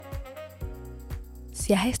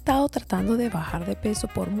Si has estado tratando de bajar de peso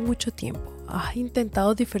por mucho tiempo, has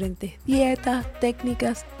intentado diferentes dietas,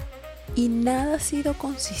 técnicas y nada ha sido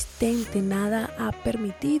consistente, nada ha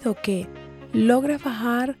permitido que logres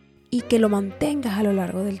bajar y que lo mantengas a lo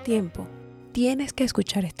largo del tiempo, tienes que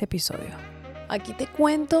escuchar este episodio. Aquí te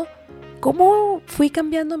cuento cómo fui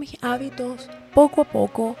cambiando mis hábitos poco a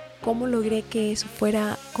poco, cómo logré que eso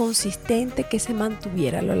fuera consistente, que se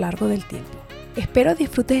mantuviera a lo largo del tiempo. Espero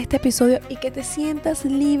disfrutes este episodio y que te sientas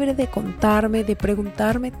libre de contarme, de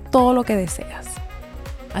preguntarme todo lo que deseas.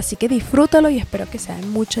 Así que disfrútalo y espero que sea de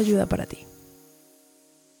mucha ayuda para ti.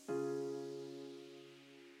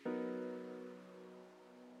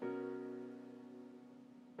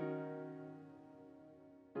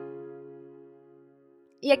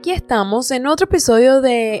 Y aquí estamos en otro episodio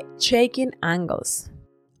de Shaking Angles.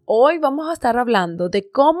 Hoy vamos a estar hablando de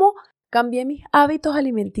cómo cambié mis hábitos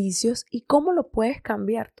alimenticios y cómo lo puedes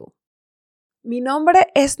cambiar tú. Mi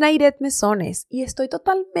nombre es Nairet Mesones y estoy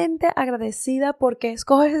totalmente agradecida porque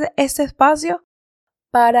escoges este espacio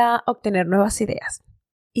para obtener nuevas ideas.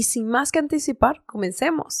 Y sin más que anticipar,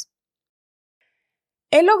 comencemos.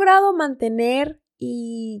 He logrado mantener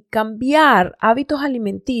y cambiar hábitos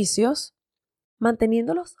alimenticios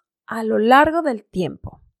manteniéndolos a lo largo del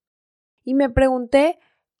tiempo. Y me pregunté,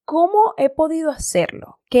 ¿cómo he podido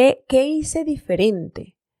hacerlo? ¿Qué hice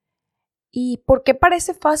diferente? ¿Y por qué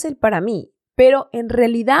parece fácil para mí? Pero en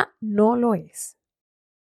realidad no lo es.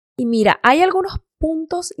 Y mira, hay algunos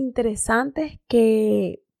puntos interesantes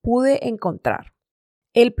que pude encontrar.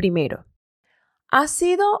 El primero, ha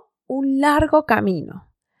sido un largo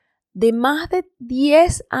camino de más de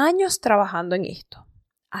 10 años trabajando en esto.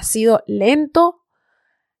 Ha sido lento,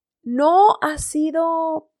 no ha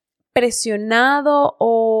sido presionado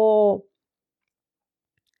o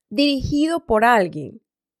dirigido por alguien,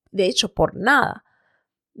 de hecho por nada.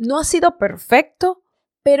 No ha sido perfecto,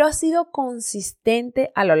 pero ha sido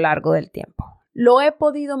consistente a lo largo del tiempo. Lo he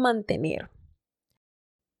podido mantener.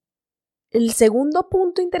 El segundo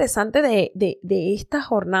punto interesante de esta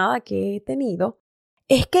jornada que he tenido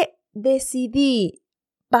es que decidí,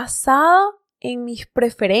 basada en mis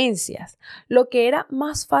preferencias, lo que era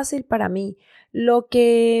más fácil para mí, lo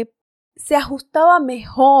que se ajustaba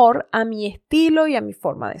mejor a mi estilo y a mi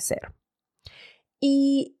forma de ser.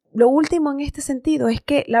 Y lo último en este sentido es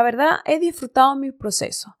que la verdad he disfrutado mi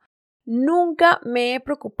proceso. Nunca me he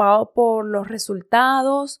preocupado por los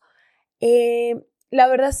resultados. La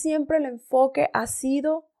verdad siempre el enfoque ha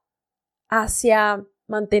sido hacia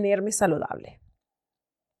mantenerme saludable.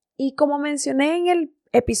 Y como mencioné en el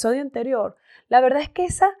episodio anterior, la verdad es que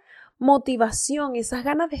esa motivación, esas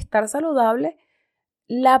ganas de estar saludable,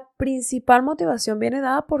 la principal motivación viene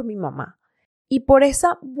dada por mi mamá y por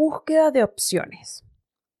esa búsqueda de opciones.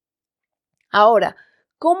 Ahora,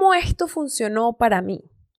 ¿cómo esto funcionó para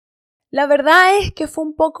mí? La verdad es que fue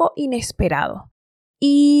un poco inesperado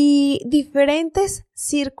y diferentes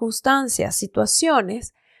circunstancias,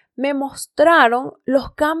 situaciones, me mostraron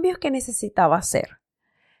los cambios que necesitaba hacer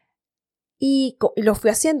y lo fui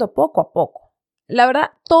haciendo poco a poco. La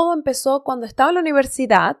verdad, todo empezó cuando estaba en la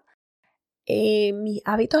universidad. Mis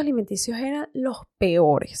hábitos alimenticios eran los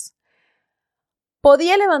peores.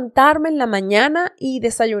 Podía levantarme en la mañana y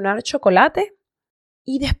desayunar chocolate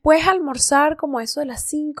y después almorzar como eso de las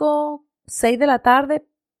 5, 6 de la tarde,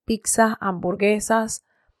 pizzas, hamburguesas.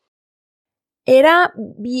 Era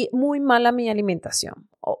muy mala mi alimentación.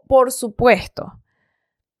 Por supuesto,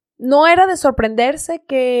 no era de sorprenderse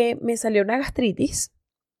que me salió una gastritis.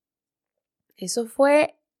 Eso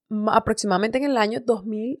fue aproximadamente en el año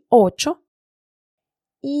 2008.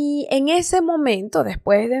 Y en ese momento,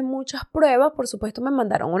 después de muchas pruebas, por supuesto, me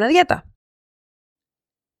mandaron una dieta.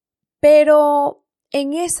 Pero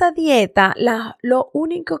en esa dieta, lo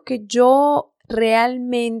único que yo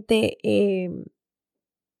realmente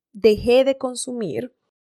dejé de consumir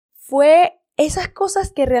fue esas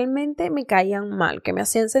cosas que realmente me caían mal, que me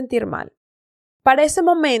hacían sentir mal. Para ese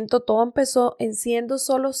momento, todo empezó siendo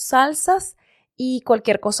solo salsas y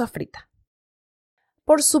cualquier cosa frita.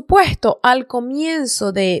 Por supuesto, al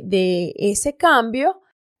comienzo de ese cambio,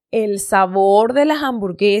 el sabor de las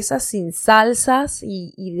hamburguesas sin salsas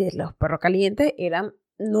y de los perros calientes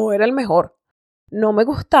no era el mejor. No me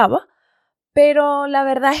gustaba, pero la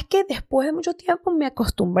verdad es que después de mucho tiempo me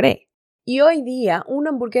acostumbré. Y hoy día una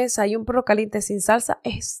hamburguesa y un perro caliente sin salsa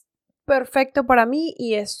es perfecto para mí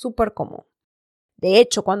y es súper común. De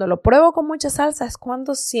hecho, cuando lo pruebo con mucha salsa es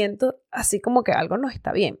cuando siento así como que algo no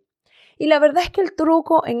está bien. Y la verdad es que el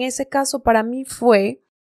truco en ese caso para mí fue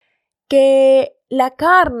que la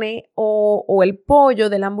carne o el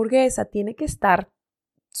pollo de la hamburguesa tiene que estar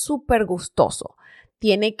súper gustoso.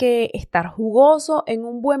 tiene que estar jugoso en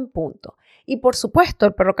un buen punto. Y por supuesto,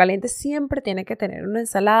 el perro caliente siempre tiene que tener una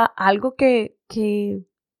ensalada, algo que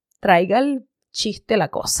traiga el chiste a la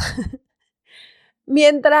cosa.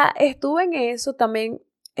 Mientras estuve en eso, también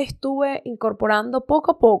estuve incorporando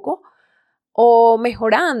poco a poco o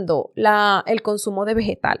mejorando el consumo de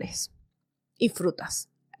vegetales y frutas.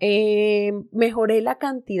 Mejoré la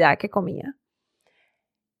cantidad que comía.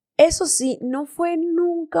 Eso sí, no fue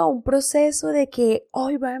nunca un proceso de que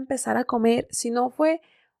hoy voy a empezar a comer, sino fue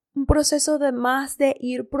un proceso de más de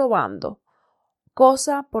ir probando,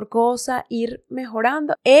 cosa por cosa, ir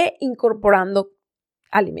mejorando e incorporando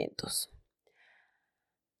alimentos.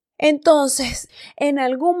 Entonces, en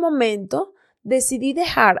algún momento decidí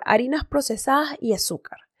dejar harinas procesadas y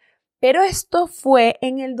azúcar. Pero esto fue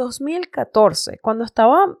en el 2014, cuando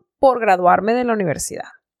estaba por graduarme de la universidad.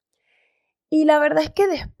 Y la verdad es que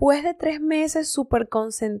después de 3 meses súper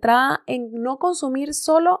concentrada en no consumir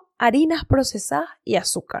solo harinas procesadas y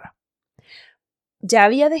azúcar. Ya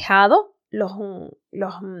había dejado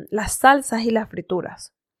las salsas y las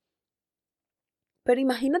frituras. Pero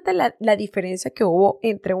imagínate la diferencia que hubo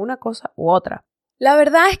entre una cosa u otra. La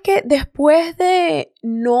verdad es que después de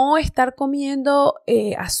no estar comiendo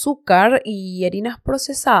azúcar y harinas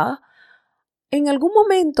procesadas, en algún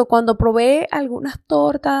momento cuando probé algunas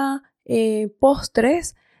tortas,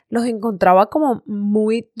 postres, los encontraba como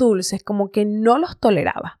muy dulces, como que no los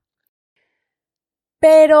toleraba.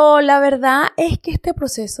 Pero la verdad es que este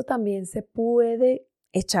proceso también se puede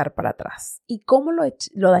echar para atrás. ¿Y cómo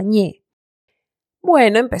lo dañé?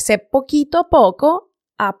 Bueno, empecé poquito a poco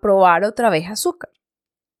a probar otra vez azúcar.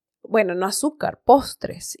 Bueno, no azúcar,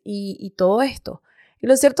 postres y todo esto. Y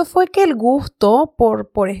lo cierto fue que el gusto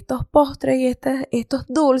por estos postres y estos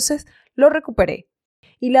dulces lo recuperé.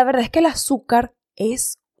 Y la verdad es que el azúcar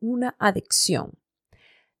es una adicción.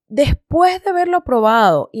 Después de haberlo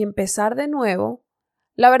probado y empezar de nuevo,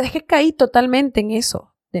 la verdad es que caí totalmente en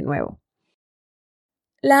eso de nuevo.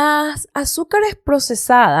 Las azúcares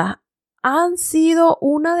procesadas han sido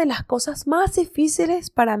una de las cosas más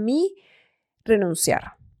difíciles para mí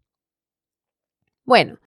renunciar.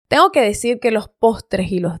 Bueno, tengo que decir que los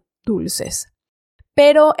postres y los dulces,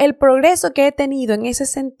 pero el progreso que he tenido en ese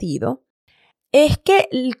sentido es que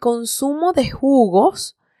el consumo de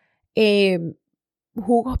jugos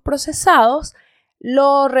procesados,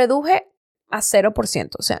 lo reduje a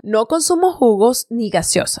 0%. O sea, no consumo jugos ni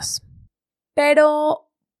gaseosas. Pero,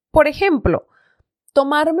 por ejemplo,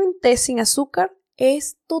 tomarme un té sin azúcar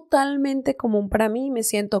es totalmente común para mí, me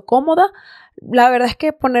siento cómoda. La verdad es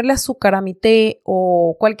que ponerle azúcar a mi té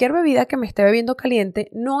o cualquier bebida que me esté bebiendo caliente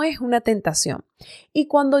no es una tentación. Y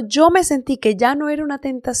cuando yo me sentí que ya no era una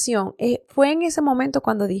tentación, fue en ese momento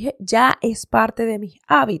cuando dije, ya es parte de mis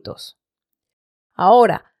hábitos.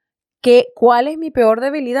 Ahora, ¿cuál es mi peor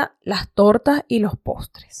debilidad? Las tortas y los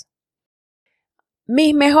postres.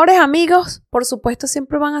 Mis mejores amigos, por supuesto,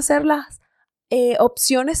 siempre van a ser las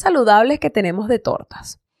opciones saludables que tenemos de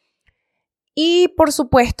tortas. Y por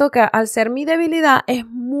supuesto que al ser mi debilidad es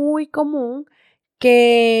muy común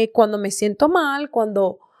que cuando me siento mal,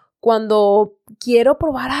 cuando quiero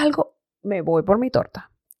probar algo, me voy por mi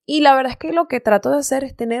torta. Y la verdad es que lo que trato de hacer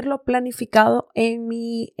es tenerlo planificado en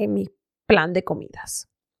mi plan de comidas.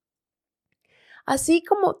 Así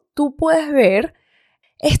como tú puedes ver,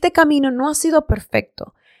 este camino no ha sido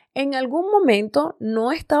perfecto. En algún momento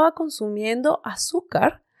no estaba consumiendo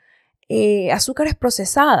azúcares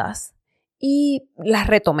procesadas y las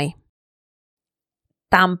retomé.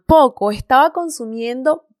 Tampoco estaba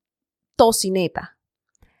consumiendo tocineta.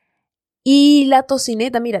 Y la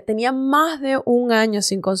tocineta, mira, tenía más de 1 año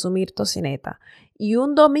sin consumir tocineta. Y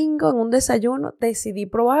un domingo en un desayuno decidí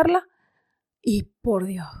probarla y por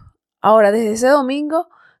Dios. Ahora, desde ese domingo,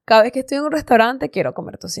 cada vez que estoy en un restaurante quiero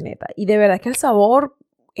comer tocineta. Y de verdad que el sabor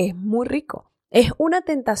es muy rico. Es una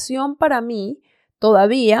tentación para mí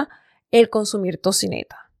todavía el consumir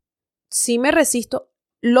tocineta. Sí me resisto,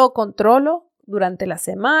 lo controlo durante la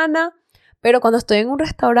semana, pero cuando estoy en un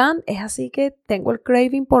restaurante es así que tengo el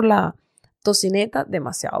craving por la tocineta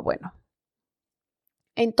demasiado bueno.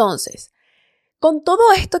 Entonces, con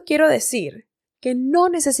todo esto quiero decir que no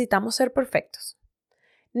necesitamos ser perfectos.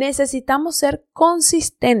 Necesitamos ser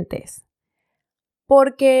consistentes,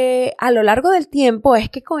 porque a lo largo del tiempo es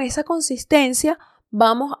que con esa consistencia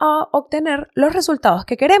vamos a obtener los resultados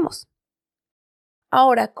que queremos.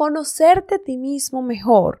 Ahora, conocerte a ti mismo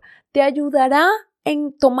mejor te ayudará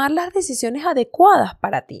en tomar las decisiones adecuadas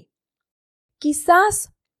para ti.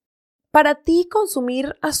 Quizás para ti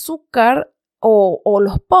consumir azúcar o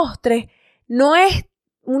los postres no es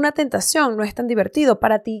una tentación, no es tan divertido.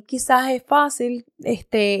 Para ti quizás es fácil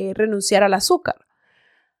renunciar al azúcar.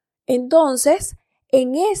 Entonces,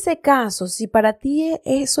 en ese caso, si para ti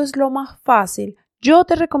eso es lo más fácil, yo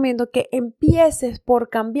te recomiendo que empieces por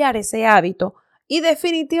cambiar ese hábito y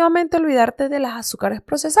definitivamente olvidarte de las azúcares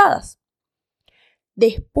procesadas.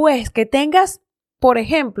 Después que tengas, por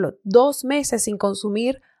ejemplo, 2 meses sin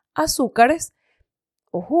consumir azúcares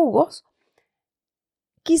o jugos,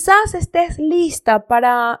 quizás estés lista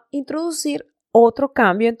para introducir otro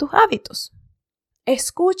cambio en tus hábitos.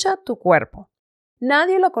 Escucha tu cuerpo.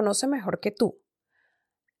 Nadie lo conoce mejor que tú.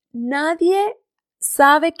 Nadie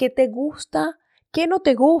sabe qué te gusta, qué no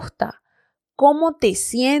te gusta, cómo te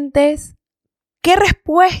sientes, qué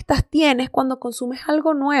respuestas tienes cuando consumes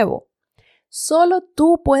algo nuevo. Solo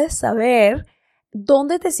tú puedes saber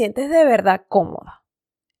dónde te sientes de verdad cómoda.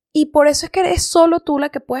 Y por eso es que eres solo tú la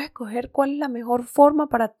que puedes escoger cuál es la mejor forma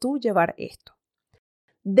para tú llevar esto.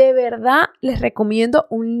 De verdad les recomiendo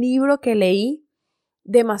un libro que leí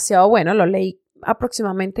demasiado bueno. Lo leí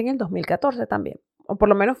aproximadamente en el 2014 también. O por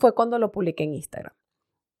lo menos fue cuando lo publiqué en Instagram.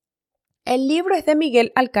 El libro es de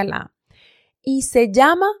Miguel Alcalá y se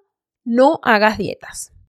llama No hagas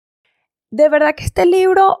dietas. De verdad que este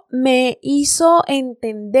libro me hizo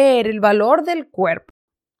entender el valor del cuerpo,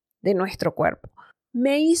 de nuestro cuerpo.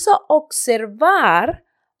 Me hizo observar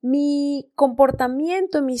mi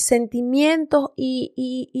comportamiento, mis sentimientos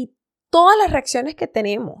y todas las reacciones que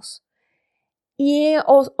tenemos. Y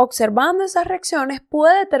observando esas reacciones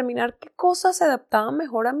pude determinar qué cosas se adaptaban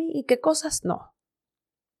mejor a mí y qué cosas no.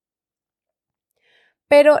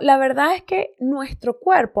 Pero la verdad es que nuestro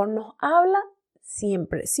cuerpo nos habla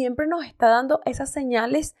siempre nos está dando esas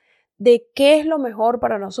señales de qué es lo mejor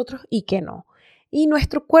para nosotros y qué no. Y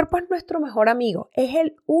nuestro cuerpo es nuestro mejor amigo, es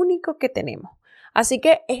el único que tenemos. Así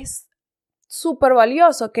que es súper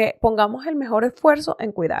valioso que pongamos el mejor esfuerzo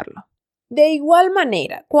en cuidarlo. De igual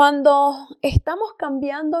manera, cuando estamos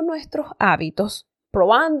cambiando nuestros hábitos,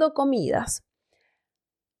 probando comidas,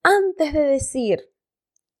 antes de decir,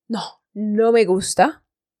 no me gusta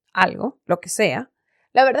algo, lo que sea,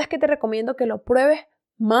 la verdad es que te recomiendo que lo pruebes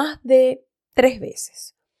más de 3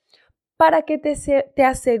 veces para que te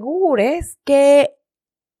asegures que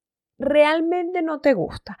realmente no te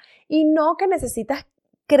gusta y no que necesitas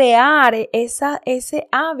crear ese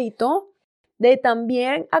hábito de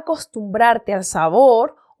también acostumbrarte al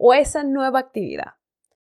sabor o esa nueva actividad.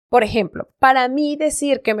 Por ejemplo, para mí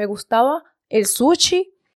decir que me gustaba el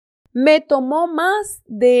sushi me tomó más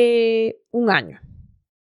de 1 año.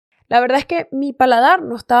 La verdad es que mi paladar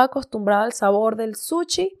no estaba acostumbrado al sabor del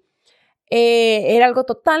sushi. Era algo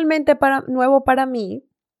totalmente nuevo para mí.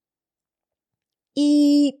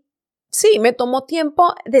 Y sí, me tomó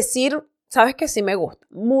tiempo decir, sabes que sí me gusta,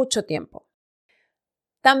 mucho tiempo.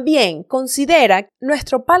 También considera que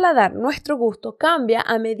nuestro paladar, nuestro gusto cambia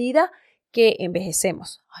a medida que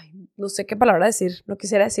envejecemos. Ay, no sé qué palabra decir, no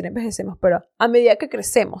quisiera decir envejecemos, pero a medida que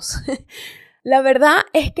crecemos. La verdad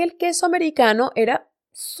es que el queso americano era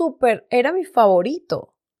mi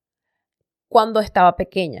favorito cuando estaba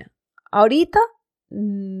pequeña. Ahorita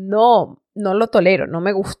no lo tolero, no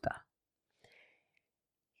me gusta.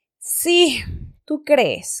 Si tú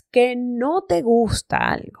crees que no te gusta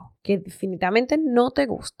algo, que definitivamente no te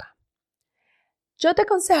gusta, yo te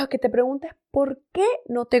aconsejo que te preguntes por qué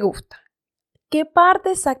no te gusta. ¿Qué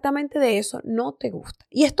parte exactamente de eso no te gusta?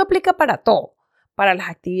 Y esto aplica para todo, para las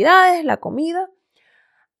actividades, la comida.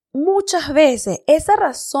 Muchas veces esa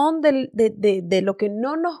razón de lo que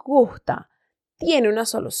no nos gusta tiene una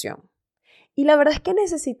solución. Y la verdad es que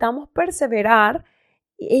necesitamos perseverar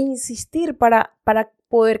e insistir para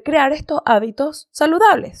poder crear estos hábitos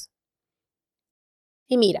saludables.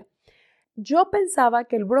 Y mira, yo pensaba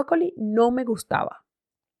que el brócoli no me gustaba.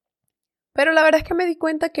 Pero la verdad es que me di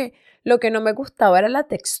cuenta que lo que no me gustaba era la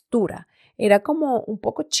textura. Era como un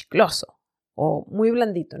poco chicloso o muy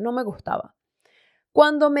blandito. No me gustaba.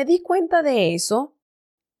 Cuando me di cuenta de eso,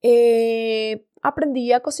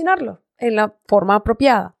 aprendí a cocinarlo en la forma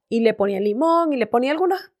apropiada. Y le ponía limón y le ponía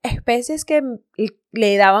algunas especies que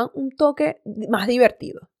le daban un toque más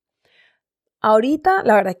divertido. Ahorita,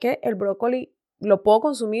 la verdad es que el brócoli lo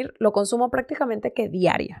consumo prácticamente que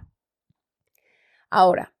diaria.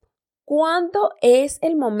 Ahora, ¿cuándo es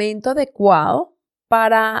el momento adecuado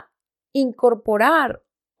para incorporar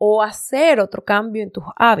o hacer otro cambio en tus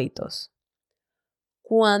hábitos?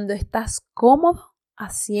 Cuando estás cómodo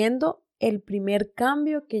haciendo el primer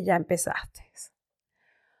cambio que ya empezaste.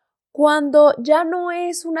 Cuando ya no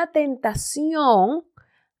es una tentación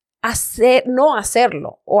no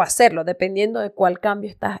hacerlo o hacerlo, dependiendo de cuál cambio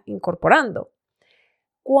estás incorporando.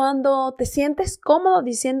 Cuando te sientes cómodo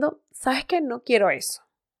diciendo, ¿sabes qué? No quiero eso.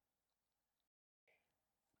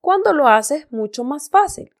 Cuando lo haces, mucho más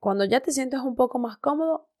fácil. Cuando ya te sientes un poco más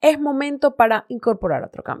cómodo, es momento para incorporar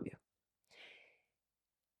otro cambio.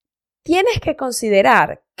 Tienes que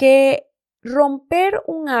considerar que romper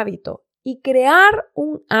un hábito y crear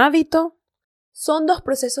un hábito son dos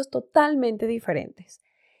procesos totalmente diferentes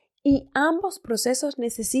y ambos procesos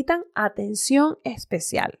necesitan atención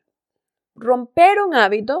especial. Romper un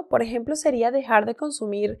hábito, por ejemplo, sería dejar de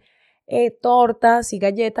consumir tortas y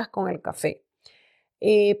galletas con el café.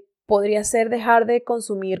 Podría ser dejar de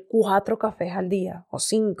consumir 4 cafés al día o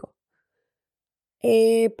 5.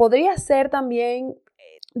 Podría ser también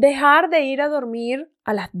dejar de ir a dormir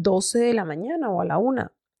a las 12 de la mañana o a la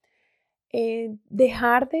 1.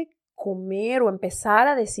 Dejar de comer o empezar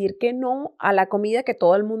a decir que no a la comida que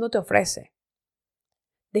todo el mundo te ofrece.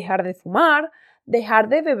 Dejar de fumar, dejar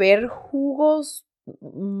de beber jugos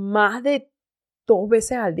más de 2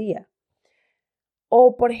 veces al día.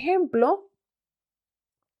 O, por ejemplo,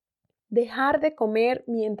 dejar de comer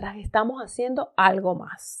mientras estamos haciendo algo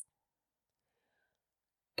más.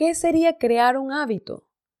 ¿Qué sería crear un hábito?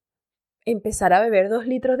 Empezar a beber 2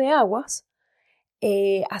 litros de aguas,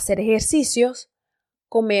 hacer ejercicios,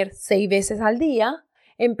 comer 6 veces al día,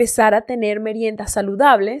 empezar a tener meriendas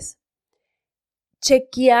saludables,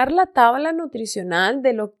 chequear la tabla nutricional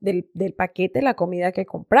del paquete de la comida que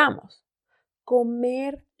compramos,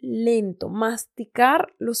 comer lento,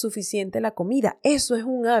 masticar lo suficiente la comida, eso es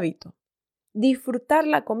un hábito. Disfrutar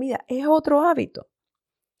la comida es otro hábito.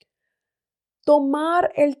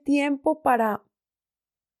 Tomar el tiempo para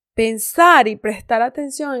pensar y prestar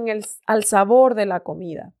atención al sabor de la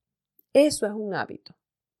comida, eso es un hábito.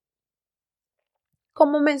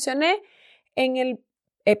 Como mencioné en el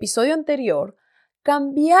episodio anterior,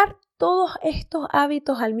 cambiar todos estos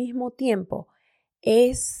hábitos al mismo tiempo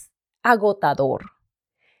es agotador.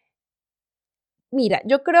 Mira,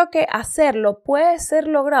 yo creo que hacerlo puede ser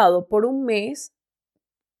logrado por 1 mes,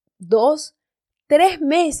 2, 3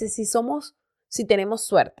 meses si tenemos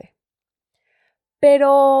suerte.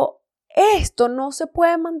 Pero esto no se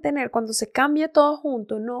puede mantener cuando se cambia todo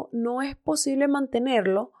junto, no es posible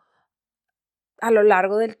mantenerlo a lo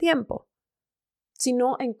largo del tiempo,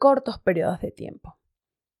 sino en cortos periodos de tiempo.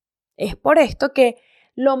 Es por esto que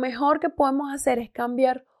lo mejor que podemos hacer es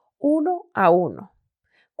cambiar 1 a 1.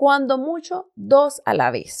 Cuando mucho, 2 a la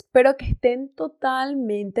vez, pero que estén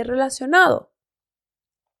totalmente relacionados.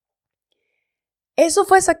 Eso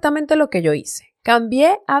fue exactamente lo que yo hice.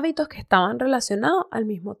 Cambié hábitos que estaban relacionados al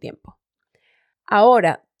mismo tiempo.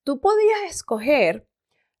 Ahora, tú podías escoger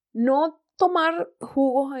no tomar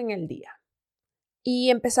jugos en el día y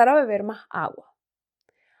empezar a beber más agua.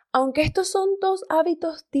 Aunque estos son 2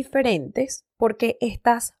 hábitos diferentes, porque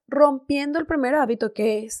estás rompiendo el primer hábito,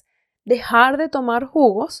 que es dejar de tomar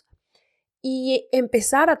jugos y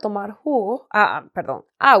empezar a tomar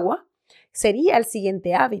agua, sería el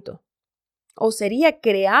siguiente hábito o sería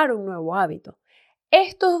crear un nuevo hábito.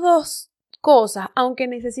 Estas 2 cosas, aunque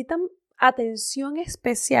necesitan atención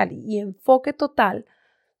especial y enfoque total,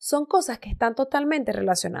 son cosas que están totalmente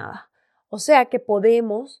relacionadas. O sea que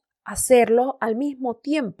podemos hacerlo al mismo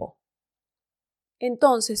tiempo.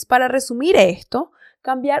 Entonces, para resumir esto,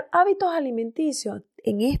 cambiar hábitos alimenticios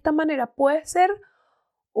en esta manera puede ser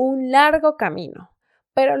un largo camino,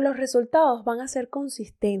 pero los resultados van a ser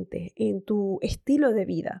consistentes en tu estilo de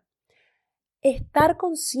vida. Estar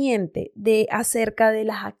consciente acerca de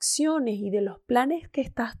las acciones y de los planes que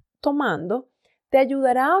estás tomando te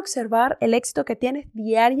ayudará a observar el éxito que tienes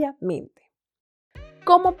diariamente.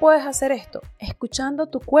 ¿Cómo puedes hacer esto? Escuchando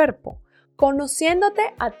tu cuerpo, conociéndote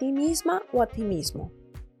a ti misma o a ti mismo,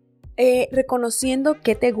 reconociendo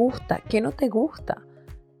qué te gusta, qué no te gusta,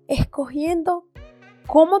 escogiendo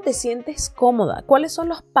cómo te sientes cómoda, cuáles son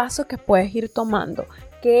los pasos que puedes ir tomando,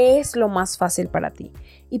 qué es lo más fácil para ti.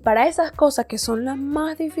 Y para esas cosas que son las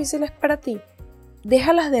más difíciles para ti,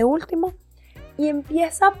 déjalas de último y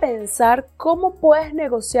empieza a pensar cómo puedes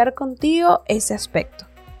negociar contigo ese aspecto.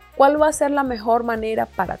 ¿Cuál va a ser la mejor manera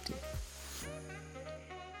para ti?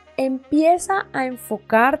 Empieza a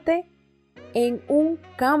enfocarte en un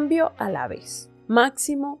cambio a la vez,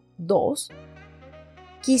 máximo 2.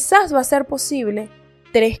 Quizás va a ser posible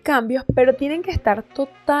 3 cambios, pero tienen que estar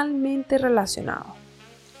totalmente relacionados.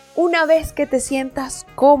 Una vez que te sientas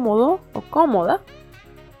cómodo o cómoda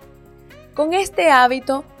con este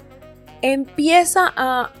hábito, empieza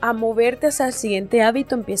a moverte hacia el siguiente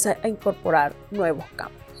hábito, empieza a incorporar nuevos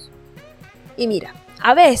cambios. Y mira,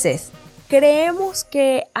 a veces creemos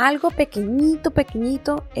que algo pequeñito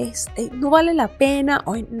no vale la pena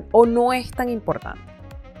o no es tan importante.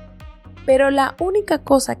 Pero la única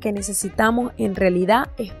cosa que necesitamos en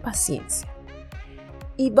realidad es paciencia.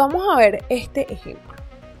 Y vamos a ver este ejemplo.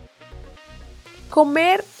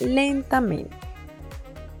 Comer lentamente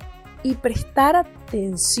y prestar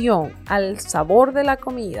atención al sabor de la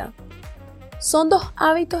comida son dos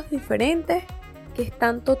hábitos diferentes que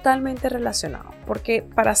están totalmente relacionados, porque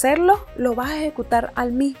para hacerlo lo vas a ejecutar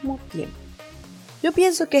al mismo tiempo. Yo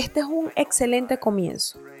pienso que este es un excelente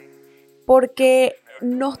comienzo, porque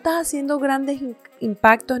no estás haciendo grandes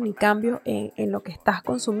impactos ni cambios en lo que estás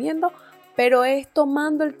consumiendo, pero es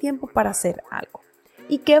tomando el tiempo para hacer algo.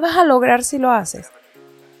 ¿Y qué vas a lograr si lo haces?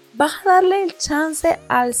 Vas a darle el chance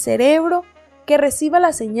al cerebro que reciba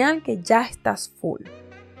la señal que ya estás full,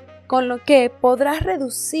 con lo que podrás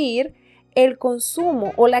reducir el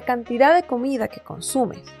consumo o la cantidad de comida que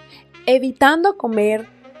consumes, evitando comer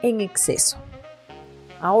en exceso.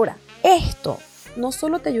 Ahora, esto no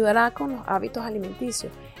solo te ayudará con los hábitos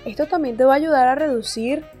alimenticios, esto también te va a ayudar a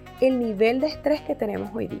reducir el nivel de estrés que tenemos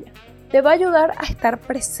hoy día. Te va a ayudar a estar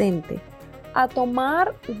presente, a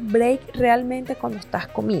tomar un break realmente cuando estás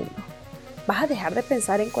comiendo. Vas a dejar de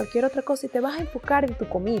pensar en cualquier otra cosa y te vas a enfocar en tu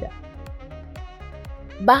comida.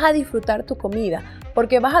 Vas a disfrutar tu comida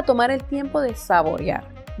porque vas a tomar el tiempo de saborear,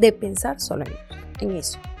 de pensar solo en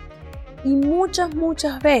eso. Y muchas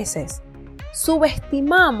veces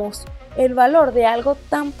subestimamos el valor de algo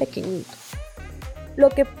tan pequeñito. Lo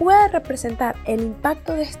que puede representar el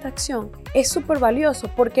impacto de esta acción es súper valioso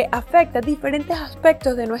porque afecta diferentes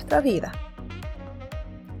aspectos de nuestra vida.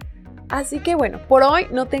 Así que bueno, por hoy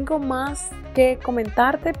no tengo más que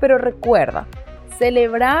comentarte, pero recuerda,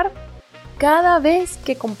 celebrar cada vez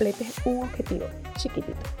que completes un objetivo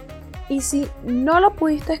chiquitito. Y si no lo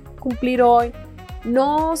pudiste cumplir hoy,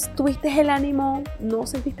 no tuviste el ánimo, no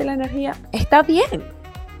sentiste la energía, está bien.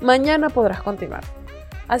 Mañana podrás continuar.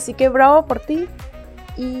 Así que bravo por ti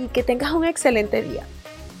y que tengas un excelente día.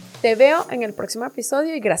 Te veo en el próximo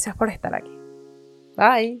episodio y gracias por estar aquí.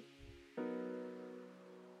 Bye.